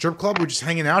buddy at the strip club. We were just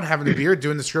hanging out, having a beer,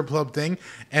 doing the strip club thing,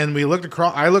 and we looked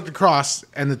across. I looked across,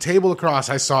 and the table across,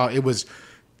 I saw it was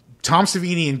Tom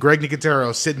Savini and Greg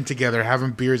Nicotero sitting together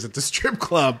having beers at the strip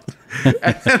club.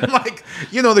 And then,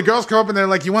 the girls come up and they're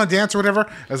like, "You want to dance or whatever?"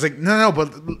 I was like, "No,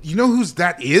 but you know who's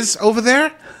that is over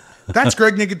there? That's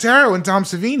Greg Nicotero and Tom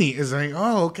Savini." Is like,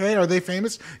 "Oh, okay. Are they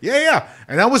famous?" Yeah.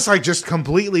 And that was just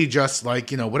completely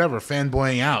whatever,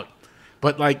 fanboying out.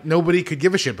 But nobody could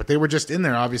give a shit. But they were just in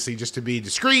there, obviously, just to be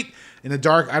discreet in the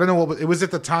dark. I don't know what it was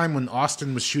at the time when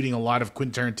Austin was shooting a lot of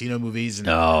Quentin Tarantino movies and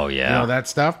Oh, yeah. that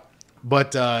stuff.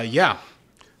 But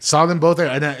saw them both there,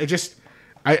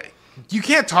 and you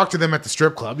can't talk to them at the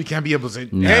strip club. You can't be able to say,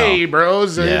 No. "Hey,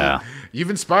 bros, Yeah. you've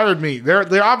inspired me."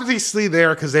 They're obviously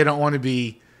there because they don't want to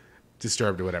be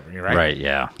disturbed or whatever. Right? Right.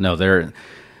 Yeah. No, they're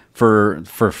for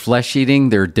flesh eating.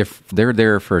 They're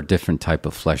there for a different type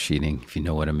of flesh eating, if you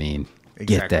know what I mean.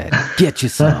 Get Exactly. that. Get you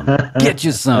some. Get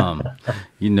you some.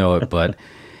 You know it. But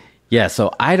yeah.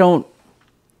 So I don't.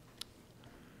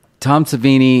 Tom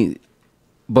Savini.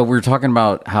 But we were talking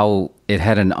about how it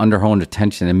had an underhoned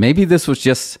attention, and maybe this was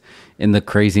just in the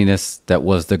craziness that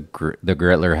was the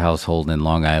Gretler household in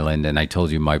Long Island. And I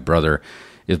told you my brother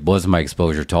was my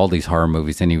exposure to all these horror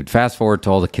movies, and he would fast forward to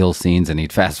all the kill scenes, and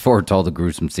he'd fast forward to all the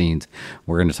gruesome scenes.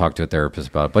 We're going to talk to a therapist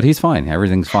about it, but he's fine.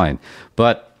 Everything's fine.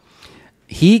 But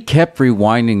he kept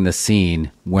rewinding the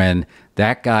scene when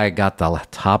that guy got the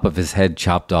top of his head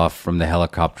chopped off from the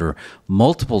helicopter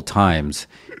multiple times.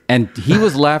 And he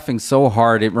was laughing so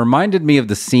hard. It reminded me of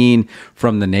the scene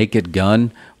from The Naked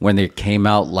Gun when they came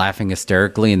out laughing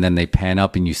hysterically, and then they pan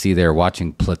up and you see they're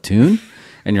watching Platoon.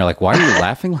 And you're like, why are you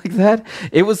laughing like that?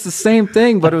 It was the same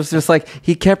thing, but it was just like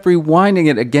he kept rewinding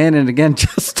it again and again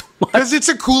just to watch. Because it's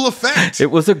a cool effect.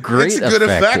 It was a great It's a good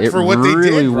effect It for what really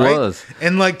they did, right? was.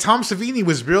 And Tom Savini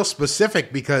was real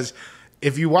specific because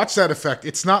if you watch that effect,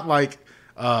 it's not like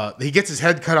he gets his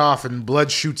head cut off and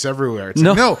blood shoots everywhere. It's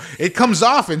no, it comes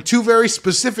off and two very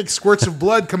specific squirts of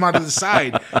blood come out of the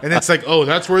side. And it's like, oh,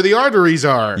 that's where the arteries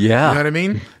are. Yeah. You know what I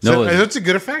mean? No, So it's a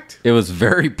good effect. It was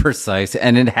very precise,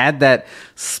 and it had that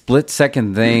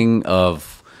split-second thing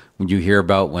of when you hear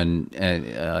about when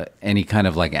any kind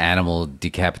of animal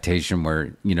decapitation,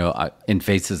 where in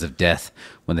Faces of Death,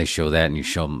 when they show that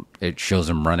and it shows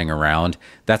him running around.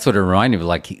 That's what it reminded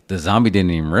me of. The zombie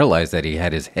didn't even realize that he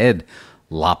had his head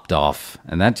lopped off,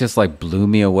 and that just blew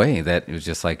me away. That it was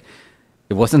just it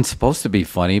wasn't supposed to be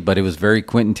funny, but it was very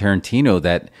Quentin Tarantino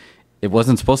that it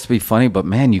wasn't supposed to be funny, but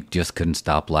man, you just couldn't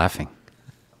stop laughing.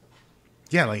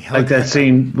 Yeah, like that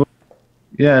scene.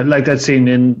 Yeah, like that scene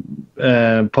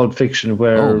in Pulp Fiction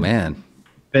where Oh man,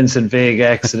 Vincent Vega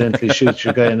accidentally shoots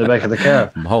your guy in the back of the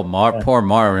car. Poor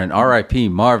Marvin. R.I.P.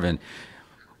 Marvin.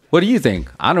 What do you think?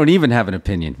 I don't even have an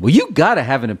opinion. Well, you gotta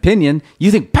have an opinion.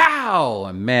 You think, pow!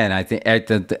 And man, I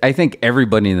think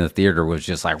everybody in the theater was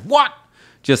just like, what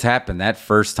just happened? That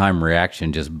first time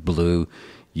reaction just blew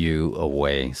you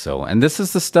away. So, and this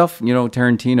is the stuff,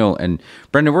 Tarantino and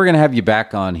Brendan, we're gonna have you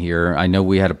back on here. I know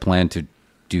we had a plan to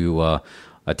do a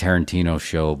Tarantino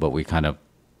show, but we kind of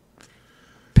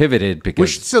pivoted because we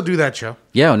should still do that show.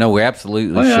 Yeah, no, we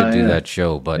absolutely should do yeah. that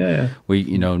show. But we,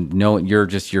 know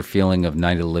your feeling of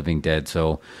Night of the Living Dead.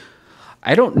 So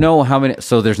I don't know how many.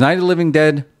 So there's Night of the Living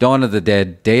Dead, Dawn of the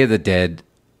Dead, Day of the Dead,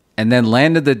 and then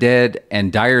Land of the Dead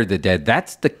and Dire of the Dead.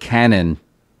 That's the canon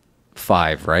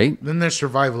 5, right? Then there's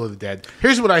Survival of the Dead.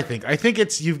 Here's what I think. I think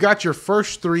you've got your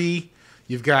first 3.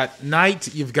 You've got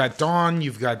Night, you've got Dawn,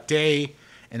 you've got Day,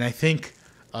 and I think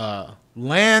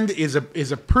Land is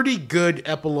a pretty good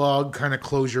epilogue kind of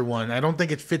closure one. I don't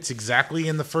think it fits exactly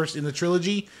in the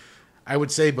trilogy, I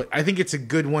would say, but I think it's a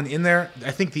good one in there.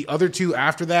 I think the other two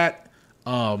after that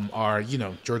are,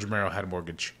 George Romero had a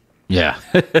mortgage. Yeah.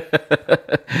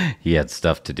 He had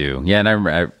stuff to do. Yeah, and I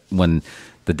remember when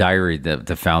the diary,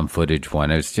 the found footage one,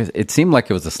 it seemed like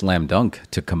it was a slam dunk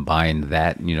to combine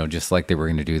that, just like they were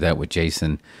going to do that with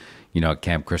Jason. At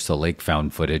Camp Crystal Lake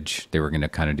found footage, they were going to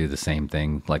kind of do the same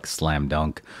thing, like slam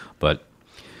dunk. But,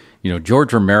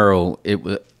 George Romero, it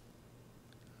was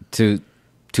to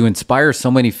inspire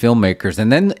so many filmmakers and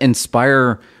then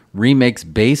inspire remakes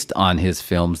based on his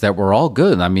films that were all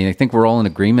good. I mean, I think we're all in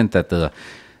agreement that the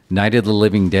Night of the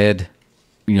Living Dead,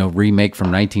 remake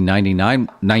from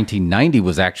 1990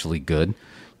 was actually good.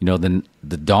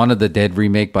 The Dawn of the Dead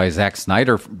remake by Zack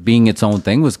Snyder being its own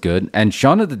thing was good. And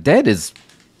Shaun of the Dead is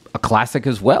a classic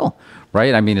as well,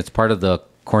 right? I mean, it's part of the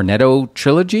Cornetto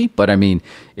trilogy, but I mean,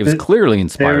 it was clearly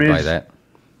inspired by that.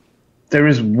 There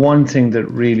is one thing that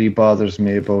really bothers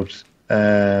me about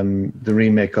the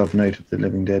remake of Night of the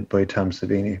Living Dead by Tom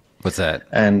Savini. What's that?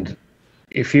 And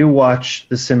if you watch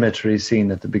the cemetery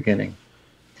scene at the beginning,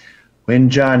 when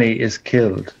Johnny is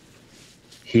killed,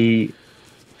 he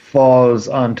falls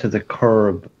onto the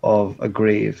curb of a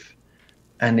grave.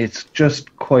 And it's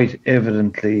just quite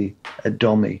evidently a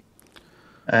dummy.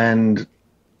 And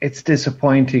it's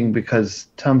disappointing because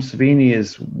Tom Savini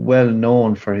is well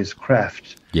known for his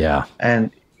craft. Yeah. And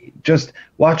just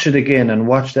watch it again and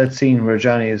watch that scene where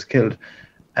Johnny is killed.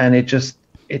 And it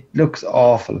looks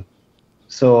awful.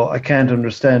 So I can't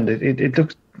understand it. It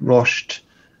looks rushed.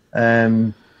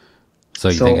 So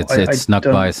you think it's snuck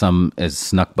by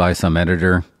some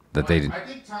editor that they did? I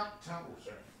think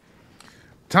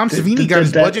Tom Savini got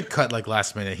his budget cut like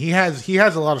last minute. He has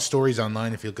a lot of stories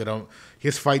online. If you look at him, he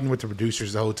was fighting with the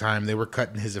producers the whole time. They were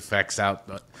cutting his effects out,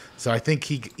 so I think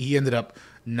he ended up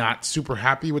not super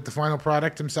happy with the final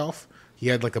product himself. He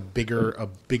had like a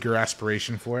bigger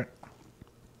aspiration for it.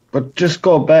 But just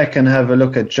go back and have a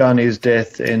look at Johnny's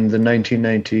death in the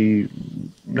 1990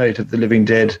 Night of the Living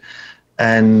Dead,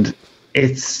 and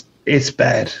it's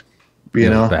bad.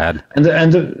 Bad. And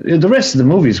the rest of the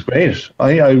movie is great.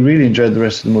 I really enjoyed the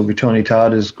rest of the movie. Tony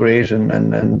Todd is great,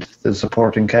 and the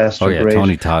supporting cast are great.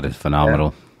 Tony Todd is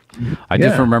phenomenal. Yeah. I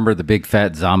just remember the big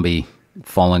fat zombie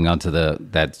falling onto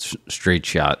that straight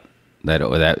shot.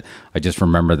 That I just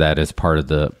remember that as part of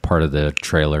the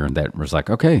trailer, and that was like,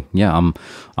 okay, yeah,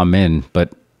 I'm in.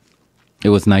 But it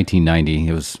was 1990.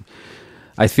 It was.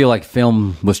 I feel like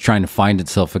film was trying to find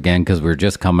itself again because we were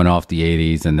just coming off the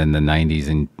 80s and then the 90s,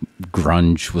 and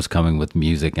grunge was coming with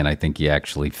music. And I think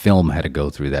film had to go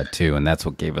through that too. And that's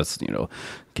what gave us,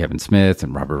 Kevin Smith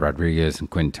and Robert Rodriguez and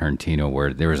Quentin Tarantino,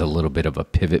 where there was a little bit of a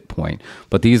pivot point.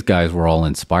 But these guys were all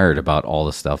inspired about all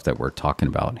the stuff that we're talking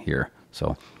about here.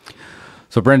 So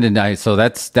Brendan,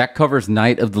 that covers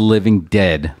Night of the Living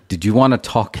Dead. Did you want to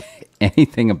talk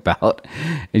anything about?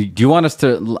 Do you want us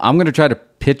to? I'm going to try to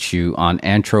pitch you on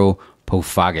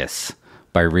Anthropophagus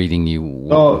by reading you.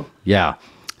 Oh, yeah.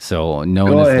 So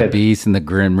known as the Beast and the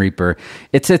Grim Reaper.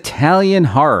 It's Italian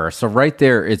horror. So right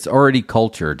there, it's already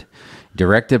cultured.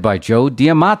 Directed by Joe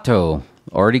D'Amato,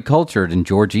 already cultured, and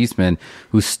George Eastman,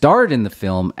 who starred in the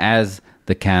film as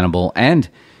the cannibal. And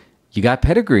you got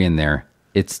pedigree in there.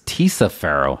 It's Tisa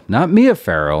Farrow, not Mia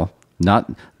Farrow, not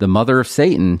the mother of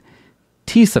Satan.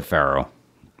 Tisa Farrow,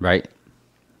 right?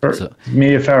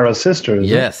 Mia Farrow's sister.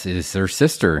 Yes, it's her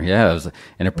sister. Yeah,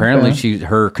 and apparently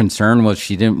her concern was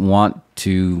she didn't want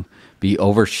to be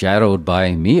overshadowed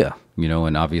by Mia.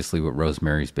 And obviously with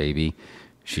Rosemary's Baby,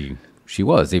 she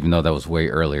was, even though that was way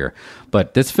earlier.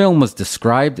 But this film was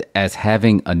described as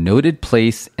having a noted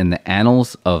place in the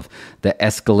annals of the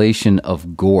escalation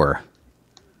of gore.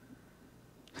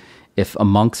 If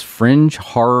amongst fringe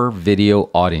horror video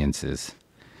audiences,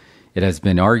 it has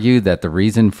been argued that the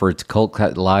reason for its cult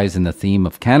lies in the theme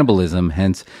of cannibalism,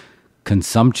 hence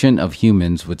consumption of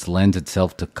humans, which lends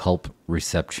itself to cult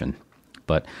reception.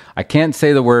 But I can't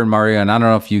say the word, Mario, and I don't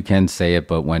know if you can say it,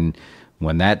 but when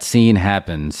that scene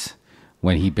happens,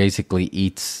 when he basically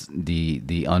eats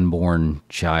the unborn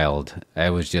child, I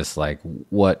was just like,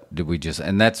 what did we just...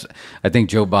 And that's, I think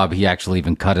Joe Bob, he actually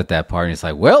even cut at that part, and he's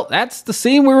like, well, that's the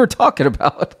scene we were talking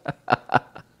about.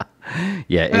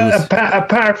 Yeah, it was...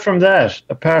 apart from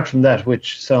that,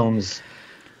 which sounds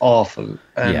awful.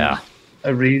 Yeah, I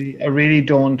really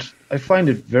don't. I find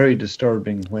it very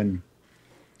disturbing when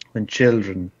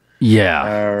children,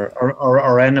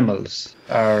 or animals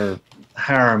are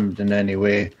harmed in any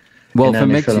way. Well,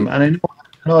 in any film, and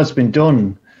I know it's been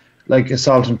done like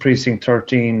Assault on Precinct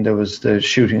 13, there was the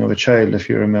shooting of a child, if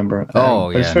you remember.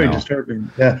 But it's very disturbing.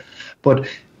 Yeah, but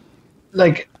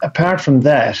like apart from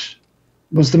that,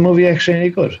 was the movie actually any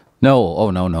good? No. Oh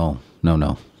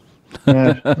no.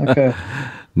 Right. Okay.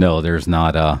 No, there's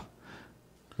not.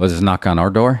 Was it Knock on Our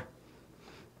Door?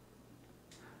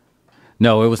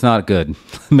 No, it was not good.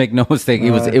 Make no mistake,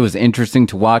 it was interesting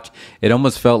to watch. It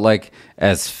almost felt like,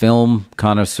 as film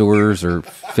connoisseurs or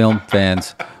film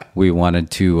fans, we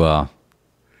wanted to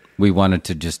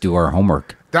just do our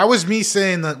homework. That was me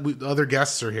saying that the other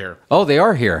guests are here. Oh, they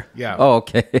are here. Yeah. Oh,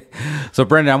 okay. So,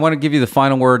 Brendan, I want to give you the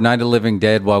final word, Night of the Living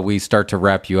Dead, while we start to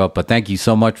wrap you up. But thank you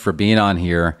so much for being on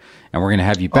here, and we're going to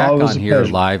have you back on here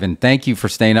pleasure. live. And thank you for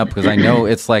staying up, because I know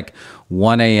it's like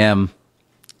 1 a.m.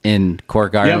 in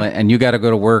Cork, Ireland, and you got to go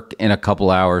to work in a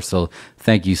couple hours. So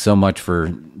thank you so much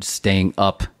for staying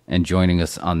up and joining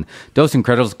us on Dose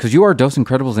Incredibles, because you are Dose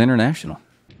Incredibles International.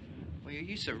 Well, you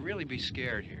used to really be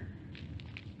scared here.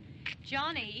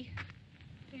 Johnny,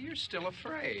 You're still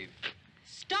afraid.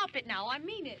 stop it now. I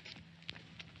mean it.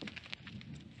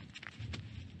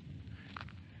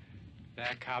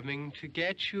 They're coming to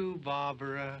get you,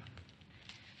 Barbara.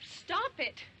 Stop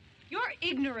it. You're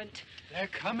ignorant. They're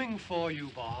coming for you,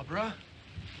 Barbara.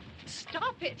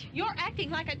 Stop it. You're acting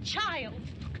like a child.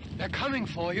 They're coming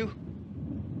for you.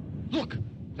 Look,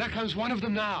 there comes one of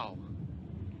them now.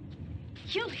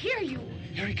 He'll hear you.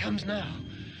 Here he comes now.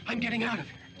 I'm getting out of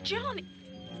here. Johnny.